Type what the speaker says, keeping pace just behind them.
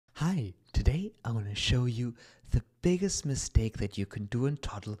Hi, today I want to show you the biggest mistake that you can do in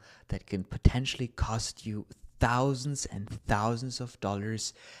Toddle that can potentially cost you thousands and thousands of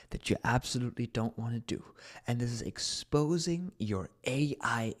dollars that you absolutely don't want to do. And this is exposing your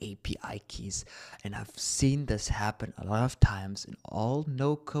AI API keys. And I've seen this happen a lot of times in all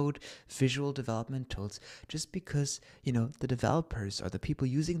no-code visual development tools just because, the developers or the people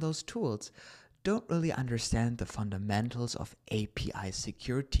using those tools don't really understand the fundamentals of API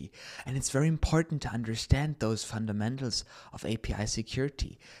security. And it's very important to understand those fundamentals of API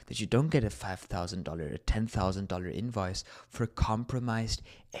security, that you don't get a $5,000 or $10,000 invoice for compromised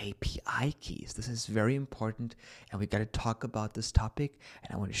API keys. This is very important, and we got to talk about this topic,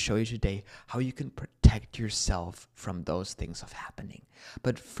 and I want to show you today how you can protect yourself from those things of happening.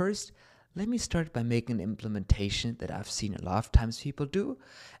 But first, let me start by making an implementation that I've seen a lot of times people do,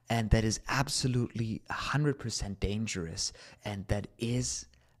 and that is absolutely 100% dangerous, and that is,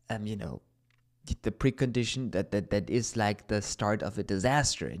 the precondition that is like the start of a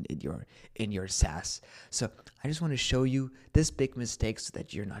disaster in your SaaS. So I just want to show you this big mistake so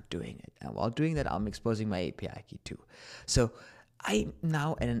that you're not doing it. And while doing that, I'm exposing my API key too. So I'm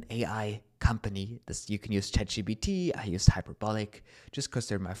now at an AI company. You can use ChatGPT. I used Hyperbolic just because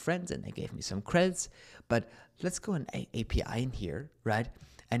they're my friends and they gave me some credits. But let's go an API in here, right?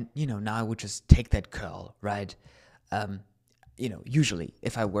 And now I would just take that curl, right? Usually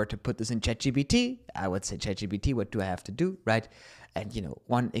if I were to put this in ChatGPT, I would say, ChatGPT, what do I have to do, right? And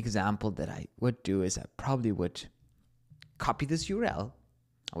one example that I would do is I probably would copy this URL.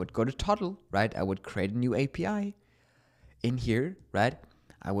 I would go to Toddle, right? I would create a new API in here, right?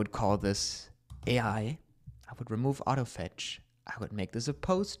 I would call this AI. I would remove autofetch. I would make this a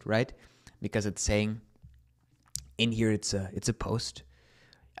post, right? Because it's saying in here it's a post.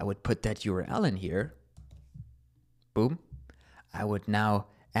 I would put that URL in here. Boom. I would now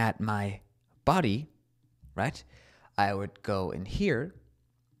add my body, right? I would go in here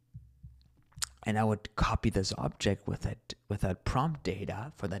and I would copy this object with that prompt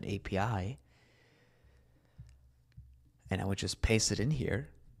data for that API. And I would just paste it in here.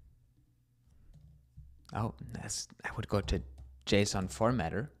 Oh, I would go to JSON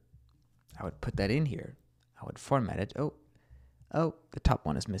formatter. I would put that in here. I would format it. Oh, the top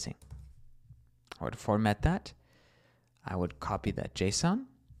one is missing. I would format that. I would copy that JSON.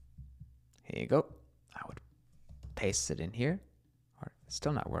 Here you go. I would paste it in here. Or it's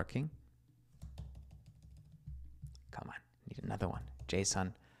still not working. Come on, need another one.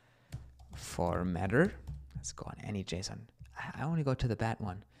 JSON formatter. Let's go on any JSON. I only go to the bad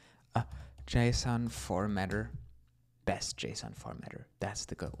one. JSON formatter. Best JSON formatter. That's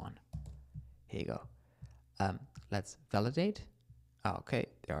the good one. Here you go. Let's validate. Oh, okay,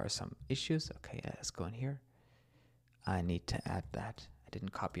 there are some issues. Okay, let's go in here. I need to add that. I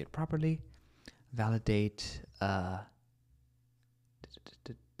didn't copy it properly. Validate.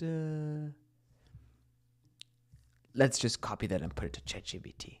 Let's just copy that and put it to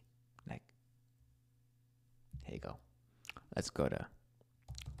ChatGPT. Like, here you go. Let's go to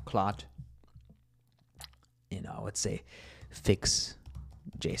Claude. I would say fix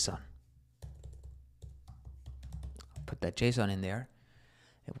JSON. Put that JSON in there.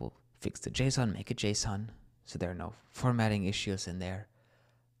 It will fix the JSON, make it JSON, so there are no formatting issues in there.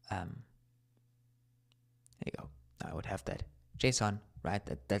 There you go. I would have that JSON, right?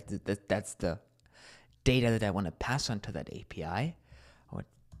 That's the data that I want to pass on to that API. I would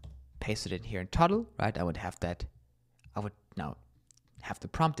paste it in here in Toddle, right? I would have that. I would now have the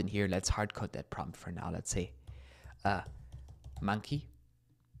prompt in here. Let's hard code that prompt for now. Let's say monkey.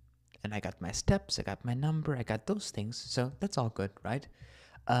 And I got my steps, I got my number, I got those things. So that's all good, right?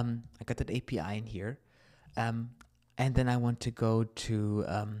 I got that API in here. And then I want to go to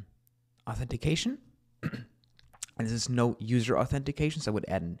authentication. And this is no user authentication, so I would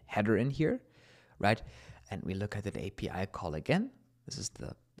add a header in here, right? And we look at that API call again. This is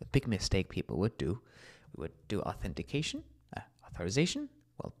the big mistake people would do. We would do authentication, authorization.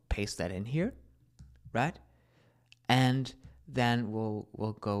 We'll paste that in here, right? And then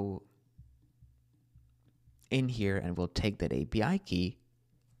we'll go in here and we'll take that API key.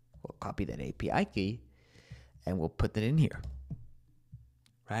 We'll copy that API key and we'll put that in here,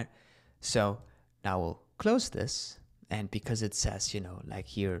 right? So now we'll close this, and because it says, like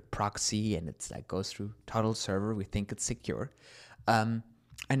here proxy, and it's like goes through Toddle server, we think it's secure. And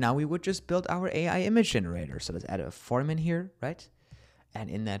now we would just build our AI image generator. So let's add a form in here, right? And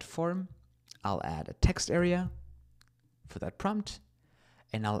in that form, I'll add a text area for that prompt,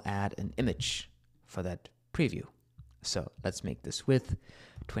 and I'll add an image for that preview. So let's make this width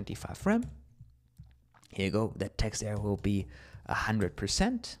 25 rem. Here you go. That text area will be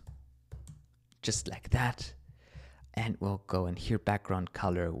 100%. just like that. And we'll go in here, background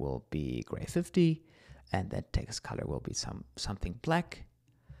color will be gray 50, and that text color will be something black.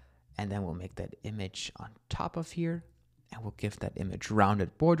 And then we'll make that image on top of here, and we'll give that image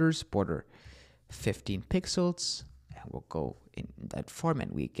rounded borders, border 15 pixels, and we'll go in that form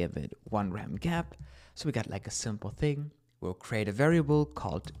and we give it 1 rem gap. So we got like a simple thing. We'll create a variable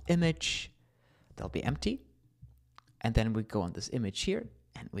called image. That'll be empty. And then we go on this image here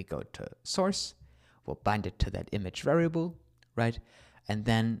and we go to source. We'll bind it to that image variable, right? And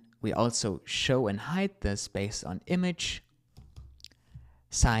then we also show and hide this based on image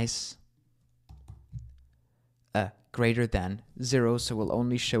size greater than 0. So we'll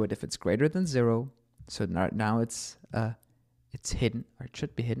only show it if it's greater than 0. So now it's hidden, or it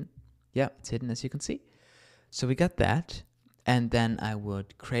should be hidden. Yeah, it's hidden, as you can see. So we got that. And then I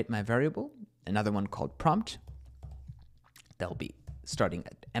would create my variable, another one called prompt. That'll be starting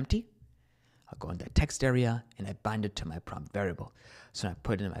at empty. I'll go in that text area and I bind it to my prompt variable. So I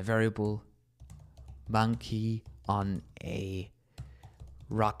put in my variable monkey on a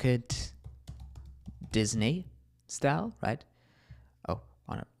rocket Disney style, right? Oh,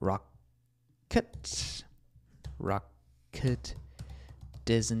 on a rocket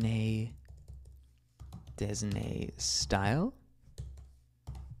Disney style.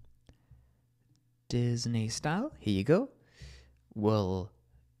 Disney style. Here you go. We'll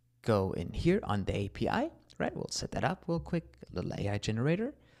go in here on the API, right? We'll set that up real quick, a little AI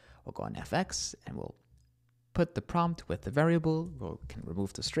generator. We'll go on FX and we'll put the prompt with the variable. We can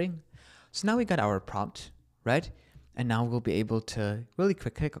remove the string. So now we got our prompt, right? And now we'll be able to really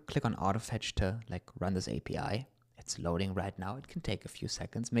quick click on auto fetch to like run this API. It's loading right now. It can take a few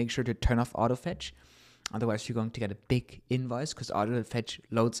seconds. Make sure to turn off auto fetch. Otherwise, you're going to get a big invoice because auto fetch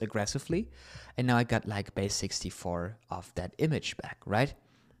loads aggressively. And now I got like base 64 of that image back, right?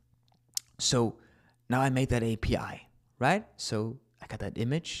 So now I made that API, right? So I got that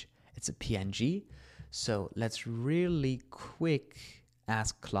image. It's a PNG. So let's really quick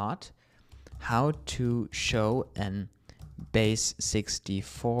ask Claude how to show an base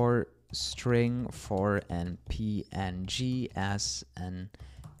 64 string for an PNG as an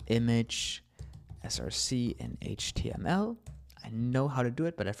image src in HTML. I know how to do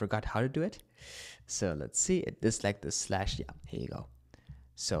it, but I forgot how to do it. So let's see. It is like the slash. Yeah, here you go.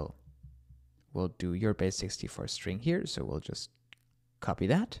 So we'll do your base 64 string here. So we'll just copy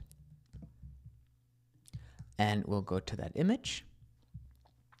that. And we'll go to that image.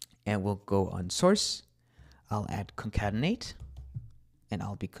 And we'll go on source. I'll add concatenate. And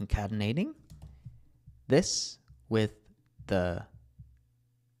I'll be concatenating this with the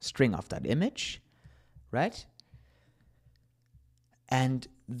string of that image, right? And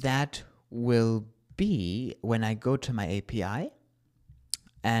that will be when I go to my API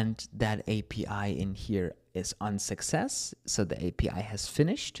and that API in here is on success. So the API has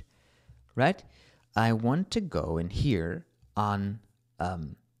finished, right? I want to go in here on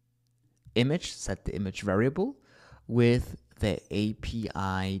image, set the image variable with the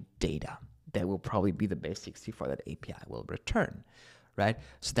API data. That will probably be the base 64 that API will return, right?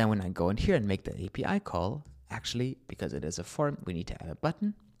 So then when I go in here and make the API call, actually, because it is a form, we need to add a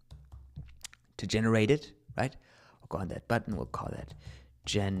button to generate it, right? We'll go on that button, we'll call that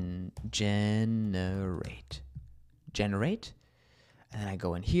generate. And then I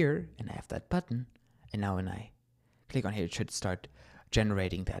go in here and I have that button. And now when I click on here, it should start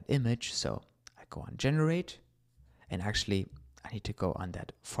generating that image. So I go on generate, and actually I need to go on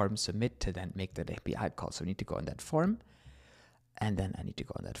that form submit to then make that API call. So I need to go on that form, and then I need to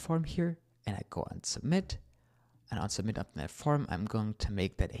go on that form here, and I go on submit, and on submit up in that form, I'm going to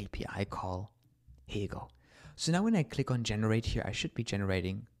make that API call. Here you go. So now when I click on generate here, I should be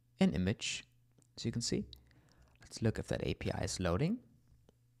generating an image. So you can see, let's look if that API is loading.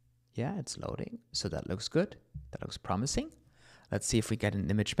 Yeah, it's loading. So that looks good. That looks promising. Let's see if we get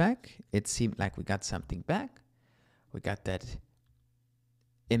an image back. It seemed like we got something back. We got that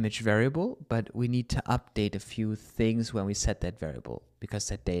image variable, but we need to update a few things when we set that variable because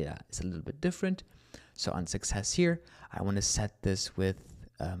that data is a little bit different. So on success here, I want to set this with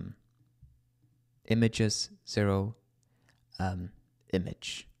images 0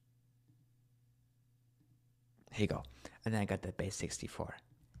 image. Here you go. And then I got that base 64.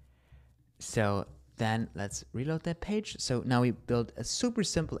 So then let's reload that page. So now we built a super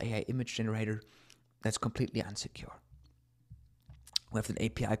simple AI image generator that's completely unsecure. We have an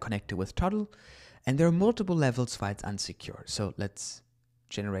API connected with Toddle, and there are multiple levels why it's unsecure. So let's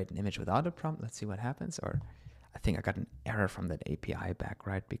generate an image without a prompt. Let's see what happens. Or I think I got an error from that API back,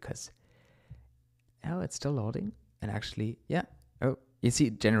 right? Because, oh, it's still loading. And actually, yeah. Oh, You see,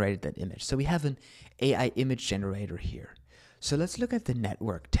 it generated that image. So we have an AI image generator here. So let's look at the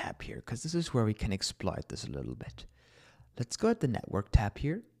network tab here, because this is where we can exploit this a little bit. Let's go at the network tab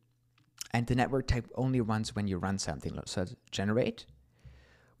here. And the network tab only runs when you run something. So let's generate.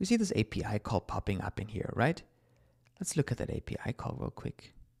 We see this API call popping up in here, right? Let's look at that API call real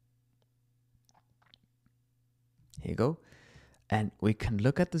quick. Here you go. And we can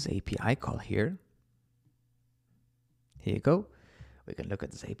look at this API call here. Here you go. We can look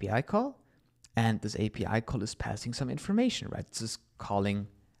at this API call. And this API call is passing some information, right? This is calling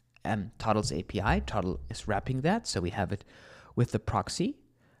Toddle's API. Toddle is wrapping that. So we have it with the proxy.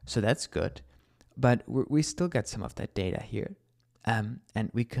 So that's good. But we still get some of that data here. And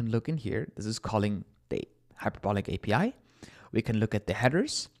we can look in here. This is calling the Hyperbolic API. We can look at the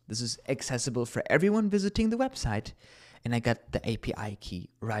headers. This is accessible for everyone visiting the website. And I got the API key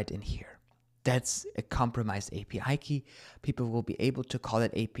right in here. That's a compromised API key. People will be able to call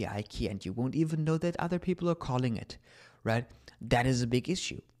that API key and you won't even know that other people are calling it, right? That is a big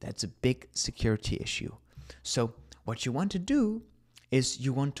issue. That's a big security issue. So what you want to do is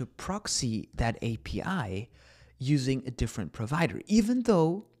you want to proxy that API using a different provider, even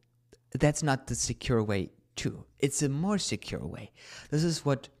though that's not the secure way too. It's a more secure way. This is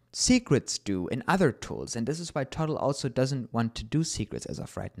what secrets do in other tools, and this is why Toddle also doesn't want to do secrets as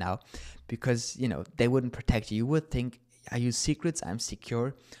of right now, because they wouldn't protect you. You would think, I use secrets, I'm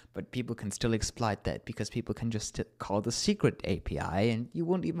secure, but people can still exploit that because people can just call the secret API and you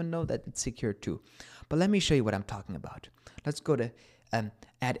won't even know that it's secure too. But let me show you what I'm talking about. Let's go to add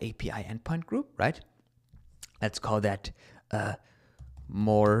API endpoint group, right? Let's call that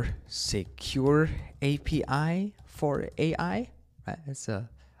more secure API for AI, right? It's a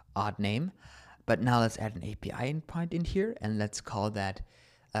odd name, but now let's add an API endpoint in here and let's call that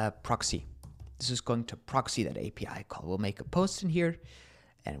proxy. This is going to proxy that API call. We'll make a post in here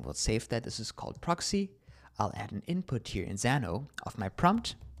and we'll save that. This is called proxy. I'll add an input here in Xano of my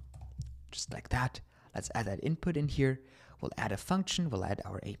prompt, just like that. Let's add that input in here. We'll add a function. We'll add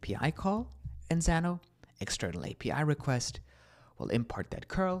our API call in Xano, external API request. We'll import that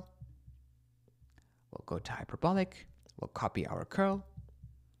curl. We'll go to Hyperbolic. We'll copy our curl.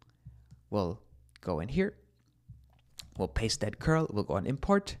 We'll go in here. We'll paste that curl. We'll go on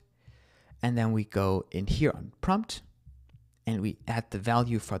import. And then we go in here on prompt. And we add the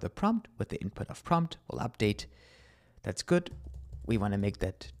value for the prompt with the input of prompt. We'll update. That's good. We want to make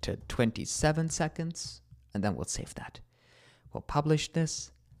that to 27 seconds. And then we'll save that. We'll publish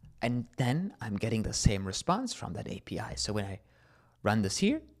this. And then I'm getting the same response from that API. So when I run this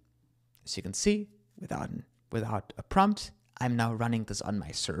here, as you can see, without a prompt, I'm now running this on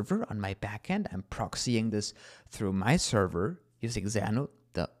my server, on my backend. I'm proxying this through my server using Xano,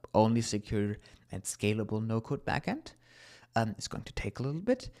 the only secure and scalable no-code backend. It's going to take a little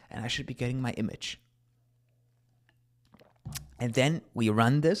bit, and I should be getting my image. And then we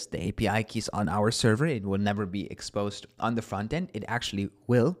run this, the API keys on our server. It will never be exposed on the front end. It actually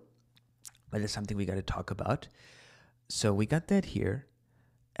will, but it's something we got to talk about. So we got that here.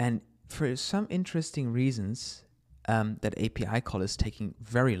 And for some interesting reasons, that API call is taking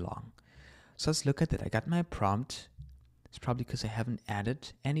very long. So let's look at it. I got my prompt. It's probably because I haven't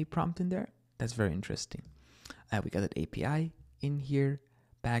added any prompt in there. That's very interesting. We got that API in here,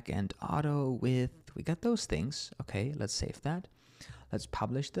 backend auto with, we got those things. Okay, let's save that. Let's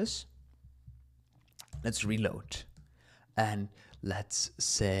publish this. Let's reload. And let's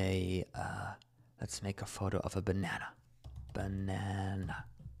say, let's make a photo of a banana. Banana.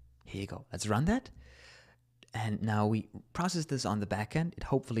 Here you go. Let's run that. And now we process this on the backend. It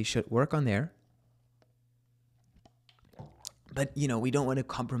hopefully should work on there. But, we don't want to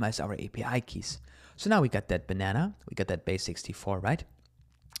compromise our API keys. So now we got that banana. We got that base64, right?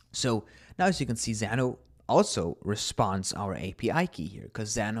 So now as you can see, Xano also responds our API key here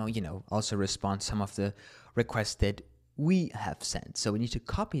because Xano, also responds some of the requests that we have sent. So we need to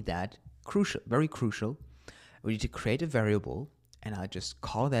copy that, crucial, very crucial. We need to create a variable and I'll just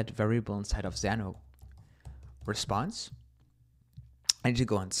call that variable inside of Xano response. I need to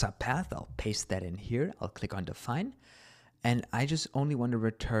go on subpath. I'll paste that in here. I'll click on define. And I just only want to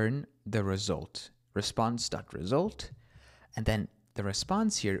return the result, response.result. And then the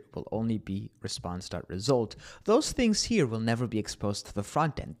response here will only be response.result. Those things here will never be exposed to the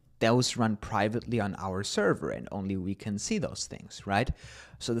front end. Those run privately on our server and only we can see those things, right?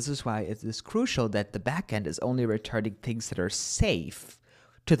 So this is why it is crucial that the backend is only returning things that are safe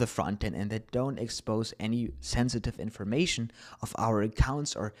to the front end and that don't expose any sensitive information of our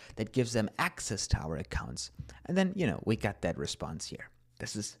accounts or that gives them access to our accounts. And then, we got that response here.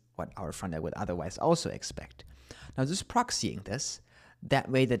 This is what our front end would otherwise also expect. Now, just proxying this, That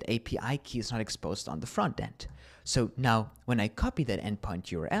way that API key is not exposed on the front end. So now when I copy that endpoint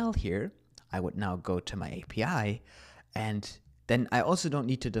URL here, I would now go to my API, and then I also don't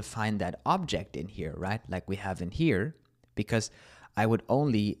need to define that object in here, right? Like we have in here, because I would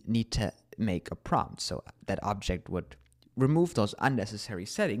only need to make a prompt. So that object would remove those unnecessary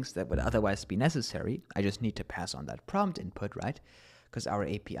settings that would otherwise be necessary. I just need to pass on that prompt input, right? Because our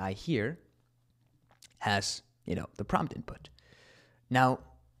API here has, the prompt input. Now,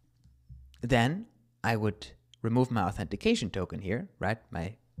 then I would remove my authentication token here, right?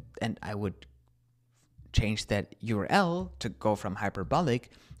 And I would change that URL to go from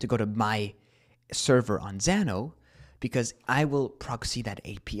hyperbolic to go to my server on Xano, because I will proxy that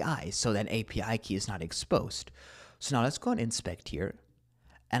API, so that API key is not exposed. So now let's go and inspect here,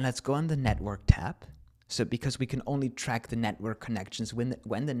 and let's go on the network tab. So because we can only track the network connections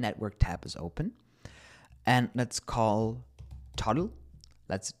when the network tab is open. And let's call Toddle.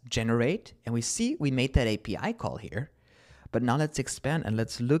 Let's generate, and we see we made that API call here. But now let's expand and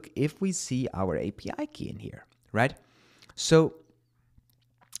let's look if we see our API key in here, right? So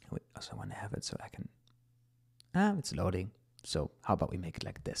we also want to have it so I can, it's loading. So how about we make it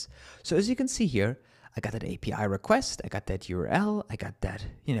like this? So as you can see here, I got that API request, I got that URL, I got that,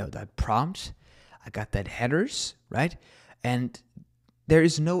 that prompt, I got that headers, right? And there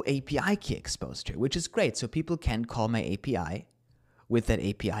is no API key exposed here, which is great. So people can call my API with that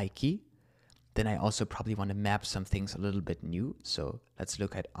API key. Then I also probably want to map some things a little bit new. So let's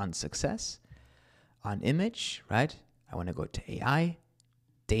look at on success, on image, right? I want to go to AI,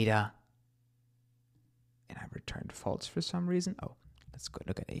 data, and I returned false for some reason. Oh, let's go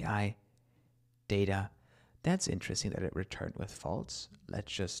look at AI, data. That's interesting that it returned with false.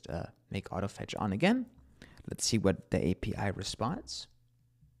 Let's just make auto fetch on again. Let's see what the API responds.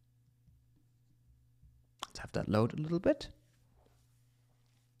 Let's have that load a little bit.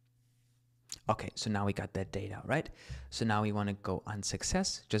 Okay, so now we got that data, right? So now we want to go on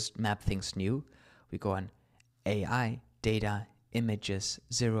success, just map things new. We go on AI, data, images,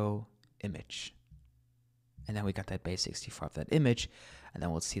 0, image. And then we got that base 64 of that image, and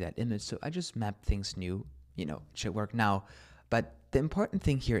then we'll see that image. So I just map things new, it should work now. But the important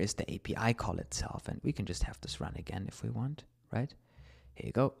thing here is the API call itself, and we can just have this run again if we want, right? Here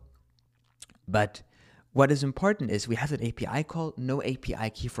you go. But what is important is we have that API call, no API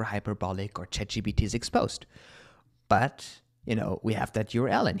key for hyperbolic or ChatGPT is exposed. But, we have that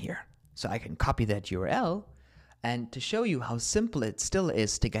URL in here. So I can copy that URL, and to show you how simple it still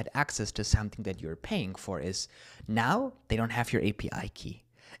is to get access to something that you're paying for is now they don't have your API key.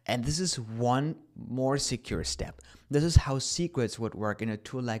 And this is one more secure step. This is how secrets would work in a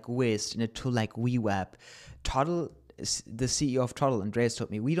tool like Wiz, in a tool like WeWeb. Toddle, the CEO of Toddle, Andreas, told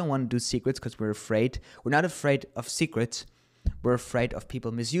me, we don't want to do secrets because we're afraid. We're not afraid of secrets. We're afraid of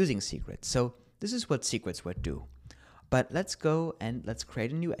people misusing secrets. So this is what secrets would do. But let's go and let's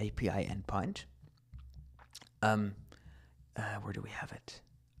create a new API endpoint. Where do we have it?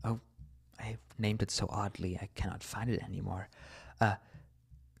 Oh, I named it so oddly, I cannot find it anymore.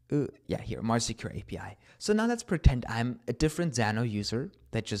 Yeah, here, more secure API. So now let's pretend I'm a different Xano user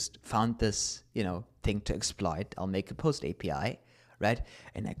that just found this, thing to exploit. I'll make a post API, right?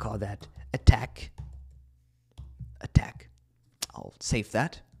 And I call that attack. I'll save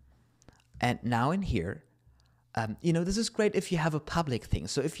that. And now in here, this is great if you have a public thing.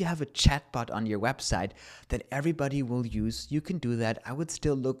 So if you have a chatbot on your website that everybody will use, you can do that. I would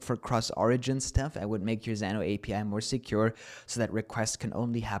still look for cross-origin stuff. I would make your Xano API more secure so that requests can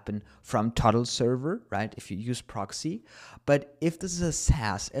only happen from Toddle server, right? If you use proxy. But if this is a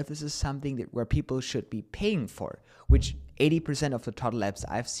SaaS, if this is something where people should be paying for, which 80% of the Toddle apps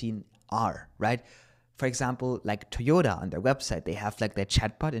I've seen are, right? For example, like Toyota on their website, they have like their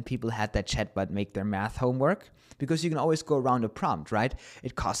chatbot, and people had that chatbot make their math homework because you can always go around a prompt, right?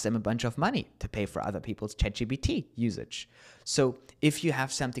 It costs them a bunch of money to pay for other people's ChatGPT usage. So if you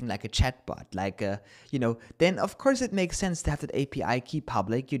have something like a chatbot, like then of course it makes sense to have that API key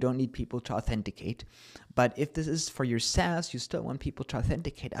public. You don't need people to authenticate. But if this is for your SaaS, you still want people to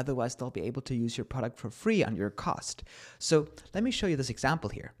authenticate. Otherwise, they'll be able to use your product for free on your cost. So let me show you this example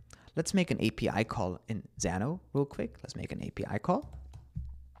here. Let's make an API call in Xano real quick. Let's make an API call.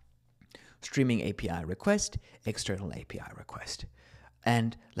 Streaming API request, external API request.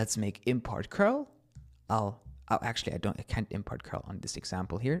 And let's make import curl. I can't import curl on this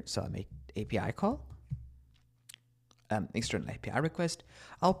example here. So I'll make API call. External API request.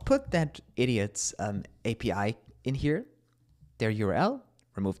 I'll put that idiot's API in here, their URL,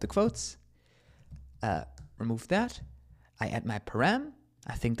 remove the quotes, remove that. I add my param.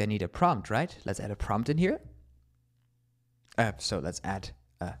 I think they need a prompt, right? Let's add a prompt in here. So let's add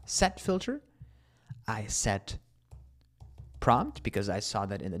a set filter. I set prompt because I saw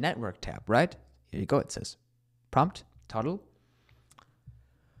that in the network tab, right? Here you go. It says prompt, Toddle.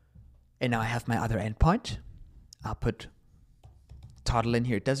 And now I have my other endpoint. I'll put Toddle in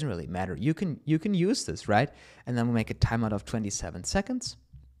here. It doesn't really matter. You can use this, right? And then we'll make a timeout of 27 seconds.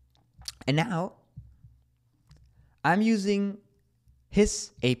 And now I'm using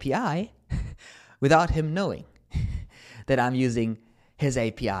his API without him knowing that I'm using his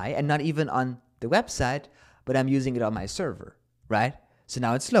API, and not even on the website, but I'm using it on my server, right? So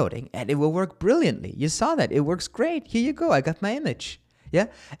now it's loading and it will work brilliantly. You saw that. It works great. Here you go. I got my image. Yeah.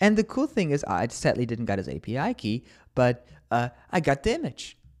 And the cool thing is I sadly didn't get his API key, but I got the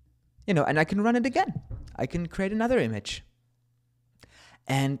image, and I can run it again. I can create another image.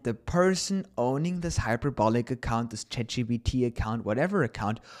 And the person owning this hyperbolic account, this ChatGPT account, whatever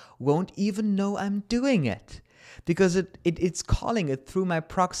account, won't even know I'm doing it because it's calling it through my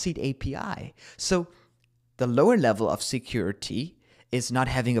proxied API. So the lower level of security is not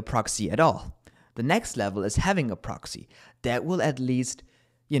having a proxy at all. The next level is having a proxy that will at least,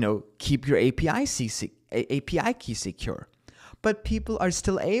 keep your API key secure. But people are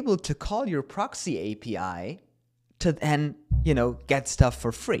still able to call your proxy API to then, get stuff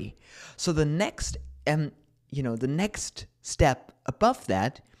for free. So the next, the next step above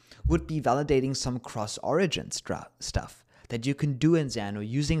that would be validating some cross-origin stuff that you can do in Xano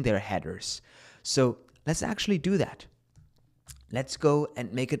using their headers. So let's actually do that. Let's go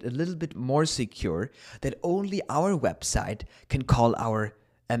and make it a little bit more secure that only our website can call our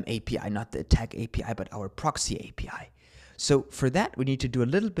API, not the attack API, but our proxy API. So for that, we need to do a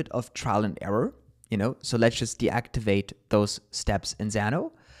little bit of trial and error, so let's just deactivate those steps in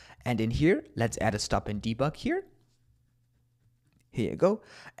Xano. And in here, let's add a stop and debug here. Here you go.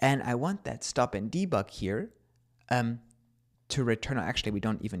 And I want that stop and debug here to return. Actually, we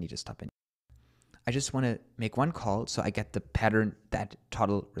don't even need to stop and I just want to make one call so I get the pattern that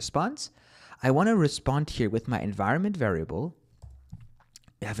Toddle responds. I want to respond here with my environment variable.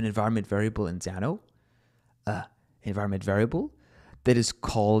 We have an environment variable in Xano, environment variable that is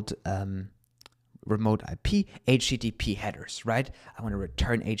called remote IP HTTP headers, right? I want to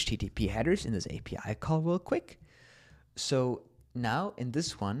return HTTP headers in this API call real quick. So now in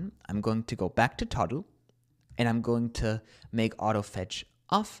this one, I'm going to go back to Toddle and I'm going to make auto fetch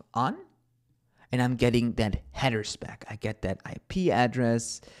on. And I'm getting that header spec. I get that IP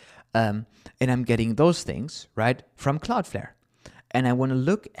address, and I'm getting those things, right, from Cloudflare. And I want to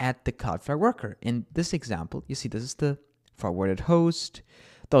look at the Cloudflare worker. In this example, you see this is the forwarded host,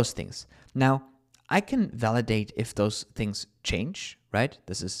 those things. Now, I can validate if those things change, right?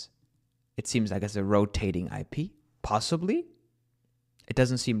 It seems like it's a rotating IP, possibly. It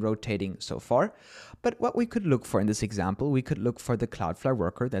doesn't seem rotating so far. But what we could look for in this example, we could look for the Cloudflare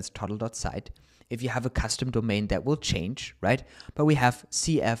worker, that's toddle.site. If you have a custom domain, that will change, right? But we have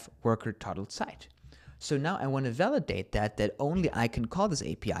CF worker Toddle site. So now I want to validate that only I can call this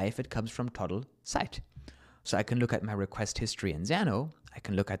API if it comes from Toddle site. So I can look at my request history in Xano. I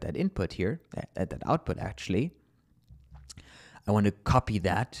can look at that input here, at that output actually. I want to copy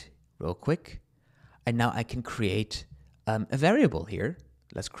that real quick. And now I can create a variable here.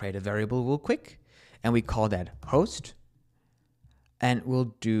 Let's create a variable real quick. And we call that host. And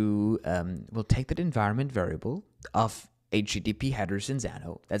we'll take that environment variable of HTTP headers in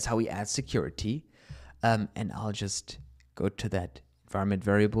Xano. That's how we add security. And I'll just go to that environment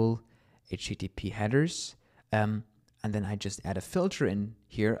variable, HTTP headers. And then I just add a filter in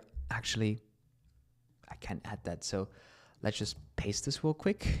here. Actually, I can't add that. So let's just paste this real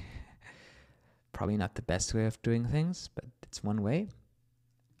quick. Probably not the best way of doing things, but it's one way.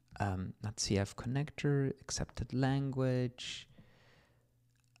 Not CF connector, accepted language.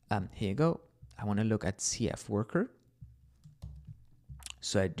 Here you go. I want to look at CF worker.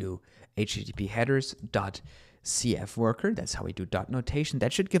 So I do HTTP headers dot CF worker. That's how we do dot notation.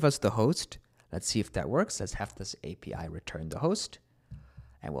 That should give us the host. Let's see if that works. Let's have this API return the host.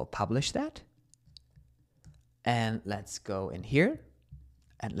 And we'll publish that. And let's go in here.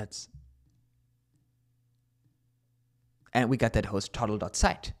 And we got that host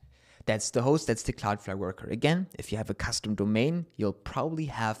toddle.site. That's the host, that's the Cloudflare worker. Again, if you have a custom domain, you'll probably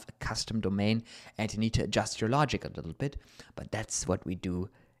have a custom domain and you need to adjust your logic a little bit, but that's what we do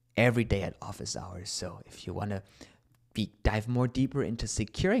every day at office hours. So if you want to dive more deeper into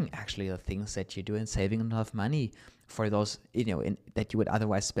securing actually the things that you do and saving enough money for those, that you would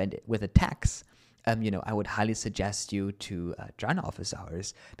otherwise spend with attacks, I would highly suggest you to join office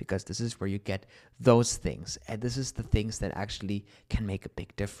hours because this is where you get those things. And this is the things that actually can make a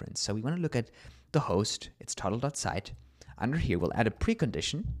big difference. So we want to look at the host. It's toddle.site. under here, we'll add a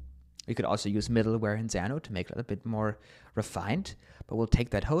precondition. We could also use middleware in Xano to make it a bit more refined, but we'll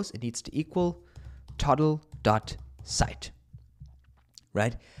take that host. It needs to equal toddle.site,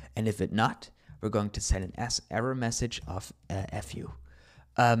 right? And if it not, we're going to send an error message of FU.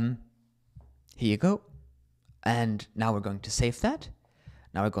 Here you go. And now we're going to save that.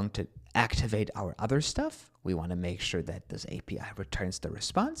 Now we're going to activate our other stuff. We want to make sure that this API returns the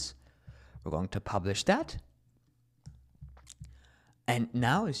response. We're going to publish that. And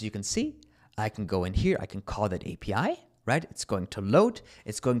now, as you can see, I can go in here. I can call that API, right? It's going to load.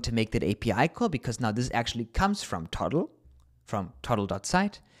 It's going to make that API call because now this actually comes from Toddle, from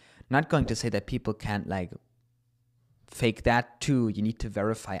toddle.site. Not going to say that people can't like fake that too. You need to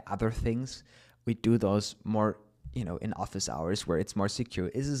verify other things. We do those more, you know, in office hours where it's more secure.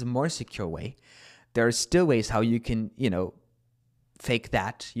 This is a more secure way. There are still ways how you can, you know, fake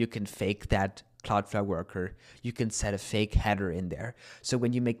that. You can fake that Cloudflare worker. You can set a fake header in there. So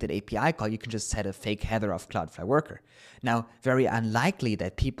when you make that API call, you can just set a fake header of Cloudflare worker. Now, very unlikely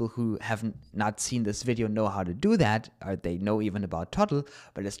that people who have not seen this video know how to do that, or they know even about Toddle,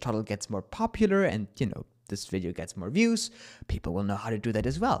 but as Toddle gets more popular and, you know, this video gets more views, people will know how to do that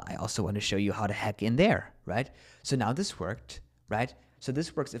as well. I also want to show you how to hack in there, right? So now this worked, right? So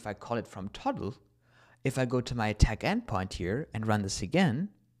this works if I call it from Toddle. If I go to my attack endpoint here and run this again,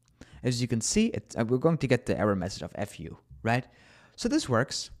 as you can see, we're going to get the error message of FU, right? So this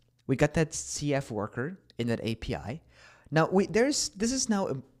works. We got that CF worker in that API. Now, this is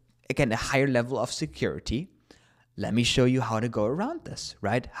now, again, a higher level of security. Let me show you how to go around this,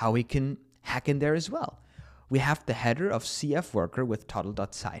 right? How we can hack in there as well. We have the header of CF worker with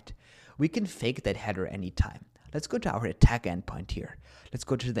toddle.site. We can fake that header anytime. Let's go to our attack endpoint here. Let's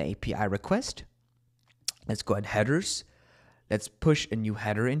go to the API request. Let's go at headers. Let's push a new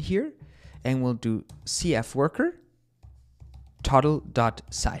header in here, and we'll do CF worker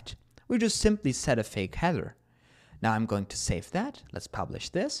toddle.site. We just simply set a fake header. Now I'm going to save that. Let's publish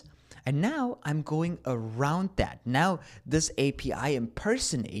this. And now I'm going around that. Now this API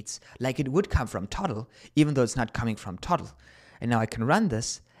impersonates like it would come from Toddle, even though it's not coming from Toddle. And now I can run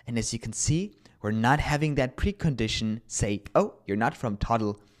this, and as you can see, we're not having that precondition say, oh, you're not from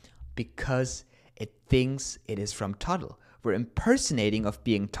Toddle, because it thinks it is from Toddle. We're impersonating of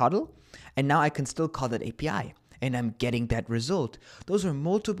being Toddle, and now I can still call that API, and I'm getting that result. Those are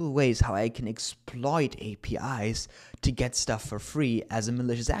multiple ways how I can exploit APIs to get stuff for free as a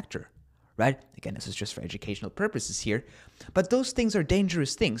malicious actor, right? Again, this is just for educational purposes here, but those things are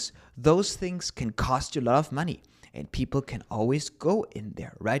dangerous things. Those things can cost you a lot of money, and people can always go in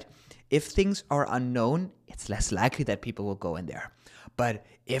there, right? If things are unknown, it's less likely that people will go in there. But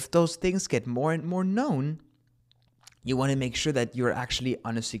if those things get more and more known, you want to make sure that you're actually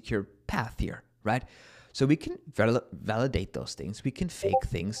on a secure path here, right? So we can validate those things. We can fake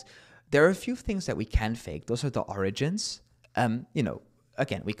things. There are a few things that we can fake. Those are the origins. You know,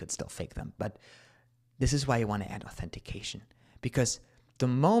 again, we could still fake them, but this is why you want to add authentication, because the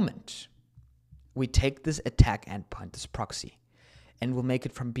moment we take this attack endpoint, this proxy, and we'll make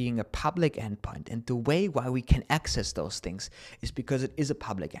it from being a public endpoint. And the way why we can access those things is because it is a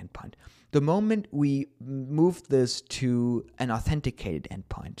public endpoint. The moment we move this to an authenticated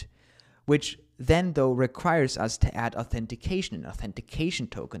endpoint, which then though requires us to add authentication, an authentication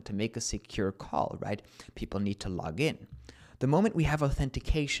token to make a secure call, right? People need to log in. The moment we have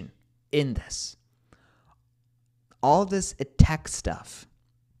authentication in this, all this attack stuff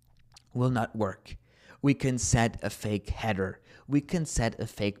will not work. We can set a fake header. We can set a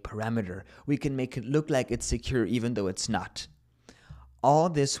fake parameter. We can make it look like it's secure even though it's not. All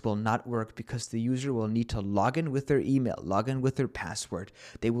this will not work because the user will need to log in with their email, log in with their password.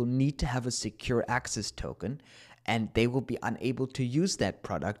 They will need to have a secure access token, and they will be unable to use that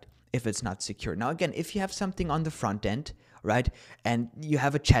product if it's not secure. Now, again, if you have something on the front end, right, and you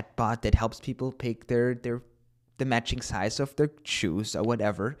have a chatbot that helps people pick the matching size of their shoes or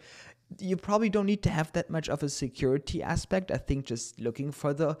whatever, you probably don't need to have that much of a security aspect. I think just looking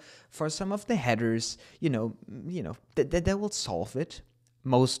for some of the headers, that will solve it.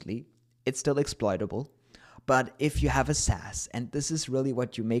 Mostly, it's still exploitable. But if you have a SaaS, and this is really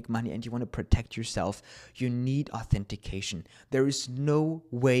what you make money and you want to protect yourself, you need authentication. There is no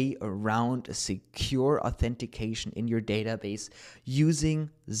way around a secure authentication in your database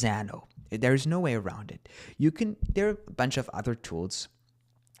using Xano. There is no way around it. There are a bunch of other tools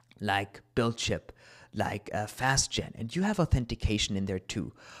like BuildChip, like FastGen, and you have authentication in there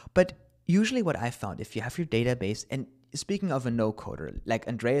too. But usually what I found, if you have your database, and speaking of a no-coder, like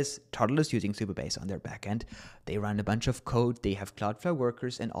Andreas, Toddle is using Supabase on their backend. They run a bunch of code. They have Cloudflare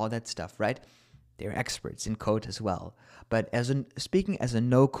workers and all that stuff, right? They're experts in code as well. But speaking as a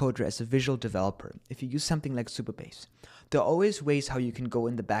no-coder, as a visual developer, if you use something like Supabase, there are always ways how you can go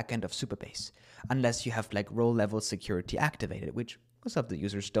in the backend of Supabase, unless you have like role-level security activated, which most of the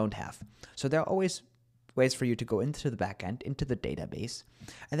users don't have. So there are always ways for you to go into the backend, into the database.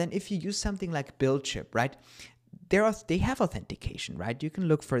 And then if you use something like BuildShip, right, they have authentication, right? You can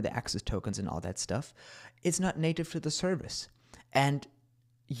look for the access tokens and all that stuff. It's not native to the service. And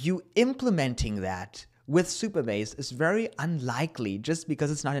you implementing that with Supabase is very unlikely just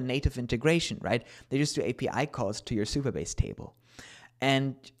because it's not a native integration, right? They just do API calls to your Supabase table.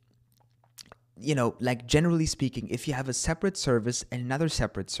 And like generally speaking, if you have a separate service and another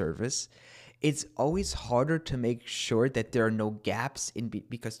separate service, it's always harder to make sure that there are no gaps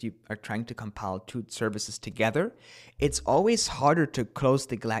because you are trying to compile two services together. It's always harder to close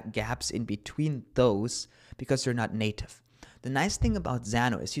the gaps in between those because they're not native. The nice thing about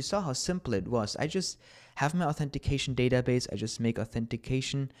Xano is you saw how simple it was. I just have my authentication database. I just make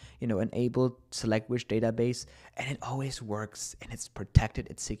authentication, enabled, select which database, and it always works, and it's protected,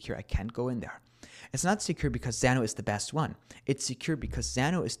 it's secure. I can't go in there. It's not secure because Xano is the best one. It's secure because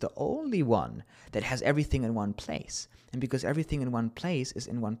Xano is the only one that has everything in one place. And because everything in one place is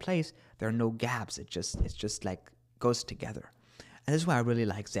in one place, there are no gaps. It's just like goes together. And this is why I really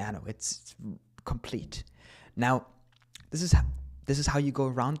like Xano. It's complete. Now, this is how you go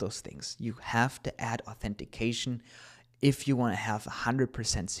around those things. You have to add authentication if you want to have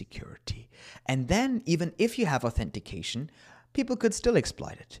 100% security. And then even if you have authentication, people could still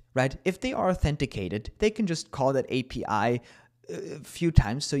exploit it, right? If they are authenticated, they can just call that API a few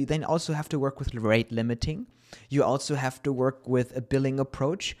times. So you then also have to work with rate limiting. You also have to work with a billing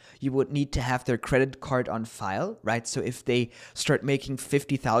approach. You would need to have their credit card on file, right? So if they start making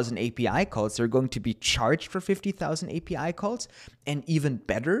 50,000 API calls, they're going to be charged for 50,000 API calls. And even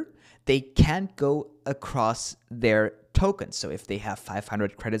better, they can't go across their tokens. So if they have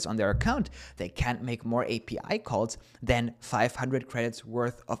 500 credits on their account, they can't make more API calls than 500 credits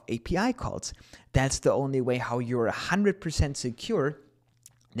worth of API calls. That's the only way how you're 100% secure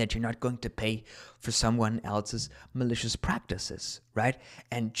that you're not going to pay for someone else's malicious practices, right?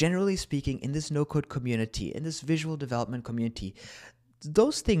 And generally speaking, in this no-code community, in this visual development community,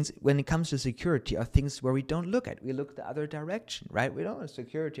 those things, when it comes to security, are things where we don't look at. We look the other direction, right? We don't want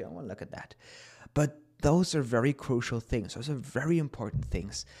security. I don't want to look at that. But those are very crucial things. Those are very important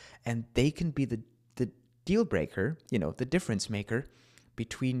things. And they can be the deal breaker, the difference maker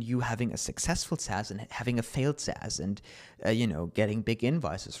between you having a successful SaaS and having a failed SaaS and, getting big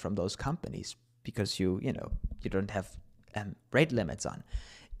invoices from those companies because you don't have rate limits on.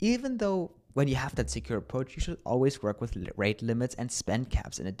 Even though when you have that secure approach, you should always work with rate limits and spend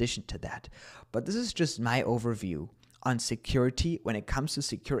caps in addition to that. But this is just my overview on security. When it comes to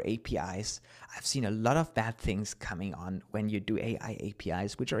secure APIs, I've seen a lot of bad things coming on when you do AI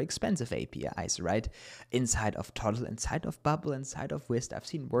APIs, which are expensive APIs, right? Inside of Toddle, inside of Bubble, inside of Wisp. I've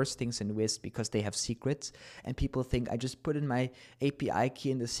seen worse things in Wisp because they have secrets and people think I just put in my API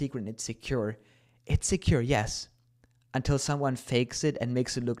key in the secret and it's secure. It's secure, yes, until someone fakes it and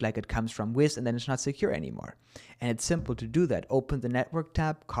makes it look like it comes from Wisp, and then it's not secure anymore. And it's simple to do that. Open the network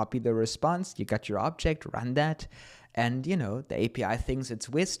tab, copy the response, you got your object, run that, and the API thinks it's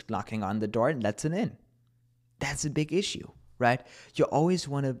Wisp knocking on the door and lets it in. That's a big issue, right? You always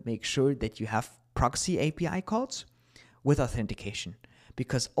want to make sure that you have proxy API calls with authentication.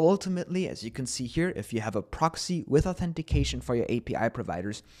 Because ultimately, as you can see here, if you have a proxy with authentication for your API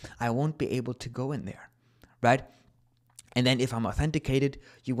providers, I won't be able to go in there, right? And then if I'm authenticated,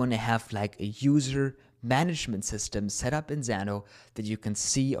 you want to have like a user management system set up in Xano that you can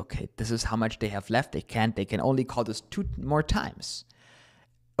see, okay, this is how much they have left. They can only call this 2 more times.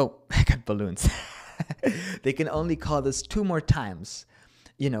 Oh, I got balloons. They can only call this 2 more times,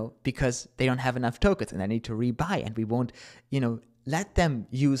 because they don't have enough tokens and I need to rebuy, and we won't, let them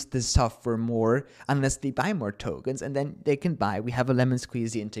use this software more unless they buy more tokens, and then they can buy. We have a lemon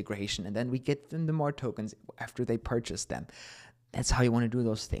squeezy integration, and then we get them the more tokens after they purchase them. That's how you want to do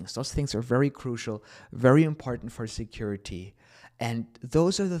those things. Those things are very crucial, very important for security. And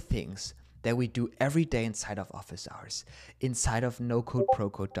those are the things that we do every day inside of office hours, inside of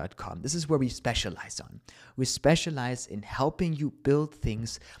nocodeprocode.com. This is where we specialize on. We specialize in helping you build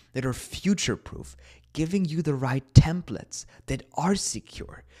things that are future-proof, giving you the right templates that are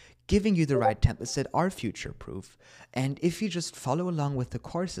secure, giving you the right templates that are future-proof. And if you just follow along with the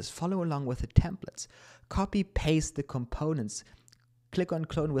courses, follow along with the templates, copy, paste the components, click on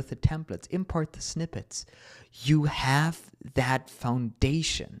clone with the templates, import the snippets, you have that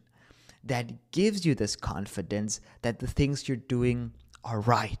foundation that gives you this confidence that the things you're doing are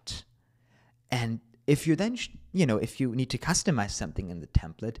right. And if you then, if you need to customize something in the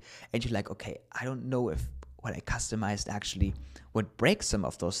template and you're like, okay, I don't know if what I customized actually would break some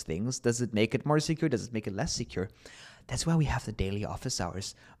of those things. Does it make it more secure? Does it make it less secure? That's why we have the daily office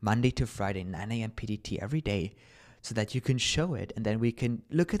hours, Monday to Friday, 9 a.m. PDT every day, so that you can show it and then we can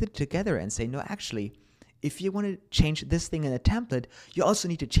look at it together and say, no, actually, if you want to change this thing in a template, you also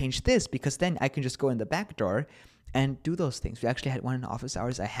need to change this, because then I can just go in the back door and do those things. We actually had one in office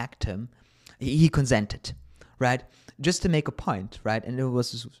hours. I hacked him. He consented, right? Just to make a point, right? And it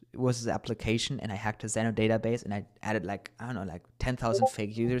was his application, and I hacked his Xeno database, and I added like 10,000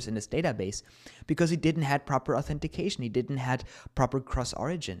 fake users in his database because he didn't have proper authentication. He didn't have proper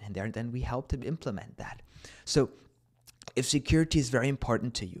cross-origin in there. And then we helped him implement that. So if security is very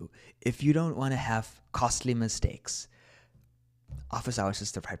important to you, if you don't want to have costly mistakes, office hours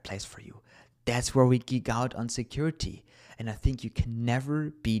is the right place for you. That's where we geek out on security. And I think you can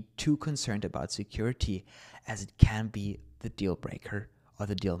never be too concerned about security, as it can be the deal breaker or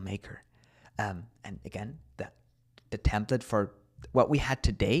the deal maker. And again, the template for what we had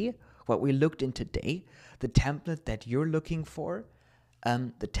today, what we looked in today, the template that you're looking for,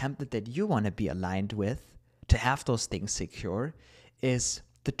 the template that you want to be aligned with to have those things secure, is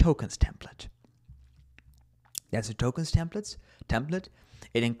the tokens template. That's a tokens template.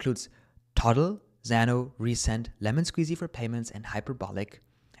 It includes Toddle, Xano, Resend, Lemon Squeezy for payments, and Hyperbolic.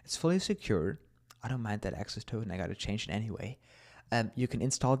 It's fully secure. I don't mind that access token. I got to change it anyway. You can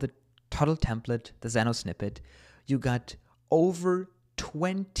install the Toddle template, the Xano snippet. You got over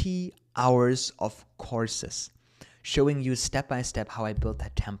 20 hours of courses showing you step by step how I built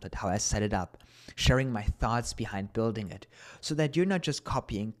that template, how I set it up, sharing my thoughts behind building it, so that you're not just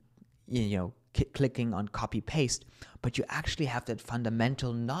copying, clicking on copy paste, but you actually have that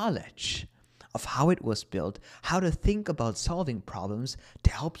fundamental knowledge of how it was built, how to think about solving problems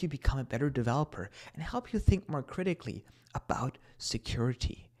to help you become a better developer and help you think more critically about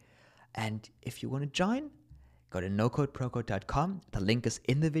security. And if you want to join, go to nocodeprocode.com. The link is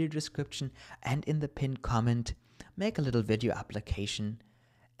in the video description and in the pinned comment. Make a little video application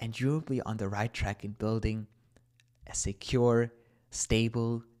and you'll be on the right track in building a secure,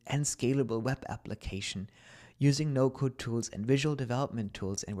 stable, and scalable web application using no-code tools and visual development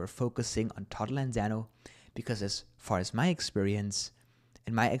tools. And we're focusing on Toddle and Xano because, as far as my experience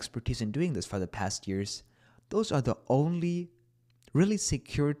and my expertise in doing this for the past years, those are the only really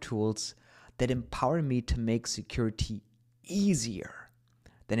secure tools that empower me to make security easier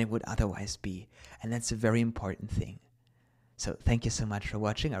than it would otherwise be. And that's a very important thing. So thank you so much for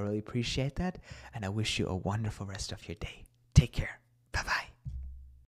watching. I really appreciate that. And I wish you a wonderful rest of your day. Take care. Bye-bye.